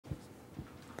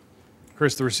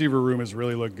Chris, the receiver room has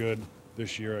really looked good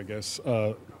this year, I guess.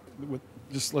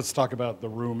 Just let's talk about the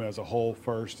room as a whole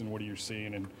first, and what are you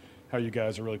seeing, and how you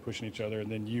guys are really pushing each other,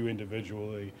 and then you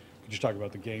individually. Could you talk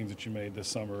about the gains that you made this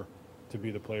summer to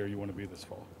be the player you want to be this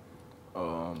fall?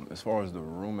 As far as the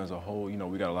room as a whole,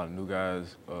 we got a lot of new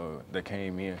guys that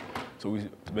came in. So we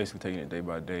basically taking it day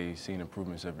by day, seeing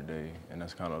improvements every day, and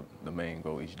that's kind of the main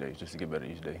goal each day, just to get better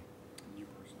each day. You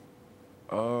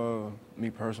personally? Me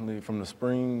personally, from the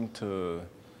spring to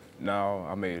now,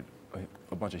 I made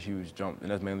a bunch of huge jumps,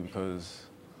 and that's mainly because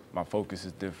my focus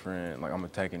is different. Like, I'm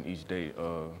attacking each day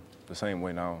the same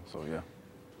way now, so yeah.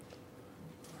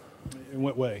 In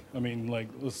what way? I mean, like,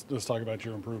 let's talk about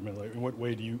your improvement. Like, in what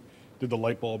way did the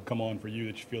light bulb come on for you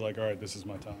that you feel like, all right, this is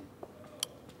my time?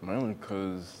 Mainly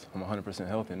because I'm 100%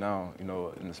 healthy now. In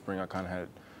the spring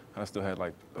I still had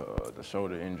like the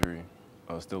shoulder injury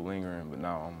still lingering, but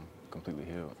now I'm completely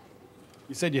healed.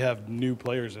 You said you have new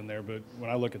players in there, but when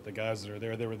I look at the guys that are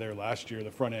there, they were there last year,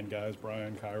 the front end guys,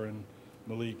 Brian, Kyron,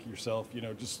 Malik, yourself,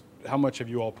 just how much have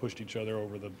you all pushed each other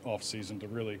over the off season to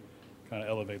really kind of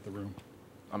elevate the room?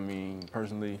 I mean,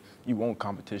 personally, you want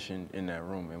competition in that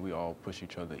room, and we all push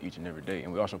each other each and every day.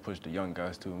 And we also push the young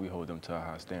guys, too, and we hold them to a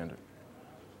high standard.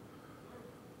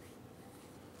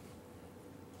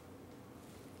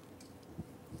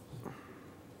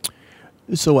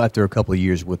 So after a couple of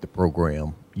years with the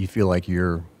program, you feel like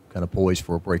you're kind of poised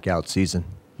for a breakout season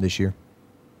this year?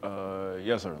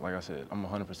 Yes, sir. Like I said, I'm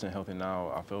 100% healthy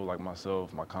now. I feel like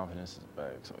myself. My confidence is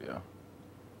back, so yeah.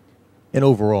 And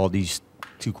overall, these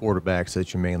two quarterbacks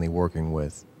that you're mainly working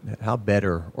with, how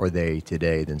better are they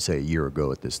today than, say, a year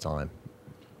ago at this time?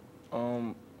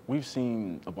 We've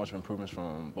seen a bunch of improvements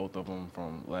from both of them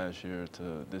from last year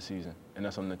to this season, and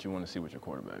that's something that you want to see with your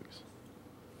quarterbacks.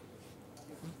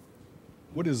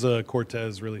 What is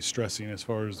Cortez really stressing as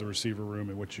far as the receiver room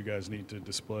and what you guys need to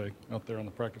display out there on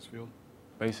the practice field?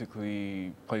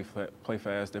 Basically, play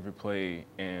fast every play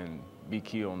and be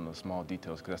key on the small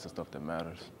details, because that's the stuff that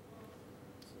matters.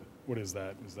 What is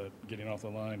that? Is that getting off the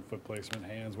line, foot placement,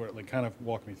 hands? Kind of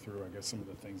walk me through, I guess, some of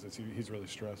the things that he's really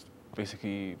stressed.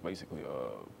 Basically,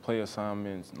 play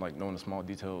assignments, like knowing the small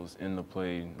details in the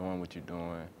play, knowing what you're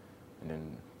doing, and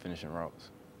then finishing routes.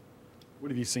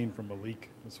 What have you seen from Malik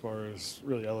as far as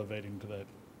really elevating to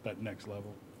that next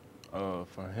level?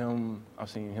 For him, I've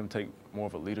seen him take more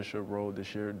of a leadership role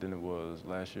this year than it was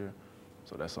last year,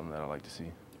 so that's something that I like to see.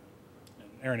 And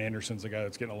Aaron Anderson's a guy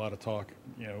that's getting a lot of talk.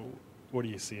 What do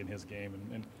you see in his game,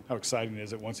 and how exciting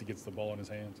is it once he gets the ball in his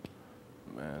hands?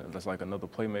 Man, that's like another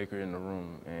playmaker in the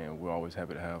room, and we're always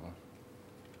happy to have him.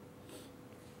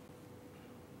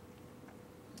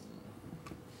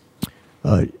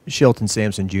 Shelton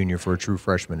Sampson Jr. for a true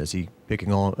freshman, is he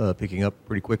picking up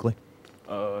pretty quickly?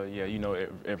 Yeah,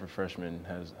 every freshman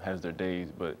has their days,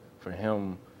 but for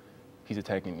him, he's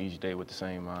attacking each day with the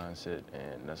same mindset,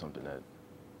 and that's something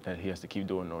that he has to keep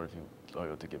doing in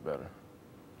order to get better.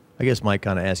 I guess Mike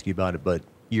kind of asked you about it, but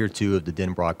year two of the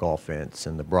Denbrock offense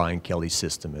and the Brian Kelly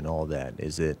system and all that,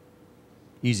 is it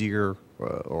easier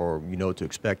or what to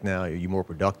expect now? Are you more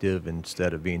productive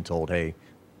instead of being told, hey,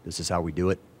 this is how we do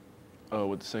it?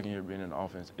 With the second year being in the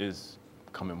offense, it's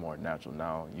becoming more natural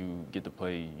now. You get to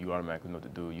play, you automatically know what to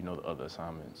do, you know the other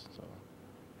assignments. So.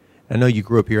 I know you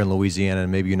grew up here in Louisiana,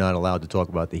 and maybe you're not allowed to talk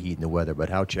about the heat and the weather, but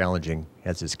how challenging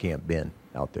has this camp been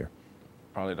out there?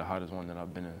 Probably the hottest one that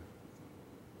I've been in,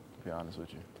 to be honest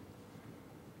with you.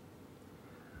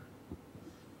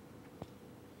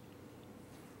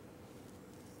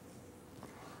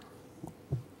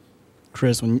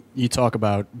 Chris, when you talk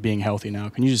about being healthy now,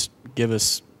 can you just give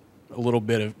us a little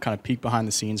bit of kind of peek behind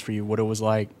the scenes for you, what it was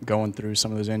like going through some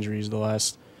of those injuries the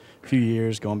last few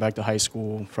years, going back to high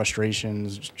school,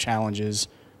 frustrations, challenges,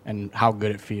 and how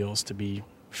good it feels to be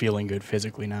feeling good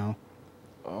physically now?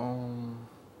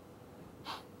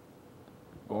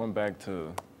 Going back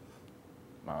to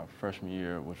my freshman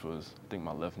year, which was, I think,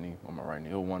 my left knee or my right knee,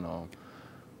 it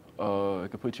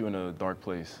could put you in a dark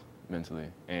place mentally,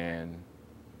 and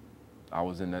I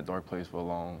was in that dark place for a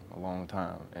long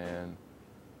time, and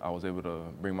I was able to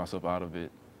bring myself out of it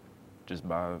just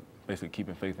by basically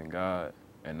keeping faith in God,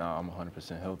 and now I'm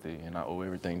 100% healthy, and I owe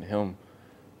everything to Him,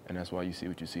 and that's why you see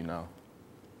what you see now.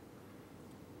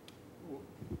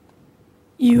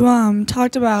 You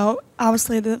talked about,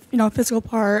 obviously, the physical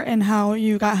part and how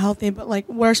you got healthy, but,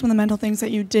 what are some of the mental things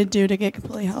that you did do to get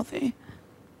completely healthy?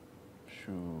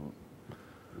 Shoot.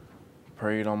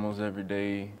 Prayed almost every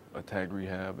day, attacked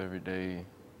rehab every day,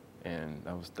 and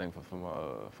I was thankful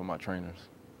for my trainers.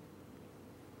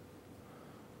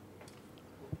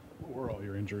 What were all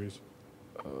your injuries?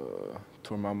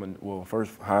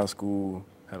 First high school,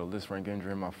 had a list rank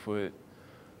injury in my foot.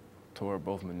 tore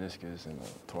both meniscus and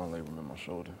a torn labrum in my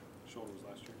shoulder. Shoulder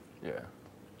was last year. Yeah.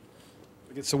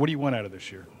 Okay, so what do you want out of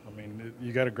this year? I mean,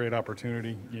 you got a great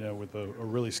opportunity, with a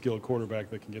really skilled quarterback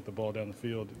that can get the ball down the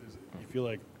field. You feel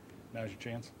like now's your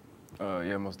chance?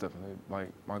 Yeah, most definitely. Like,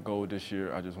 my goal this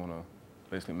year, I just want to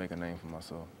basically make a name for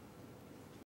myself.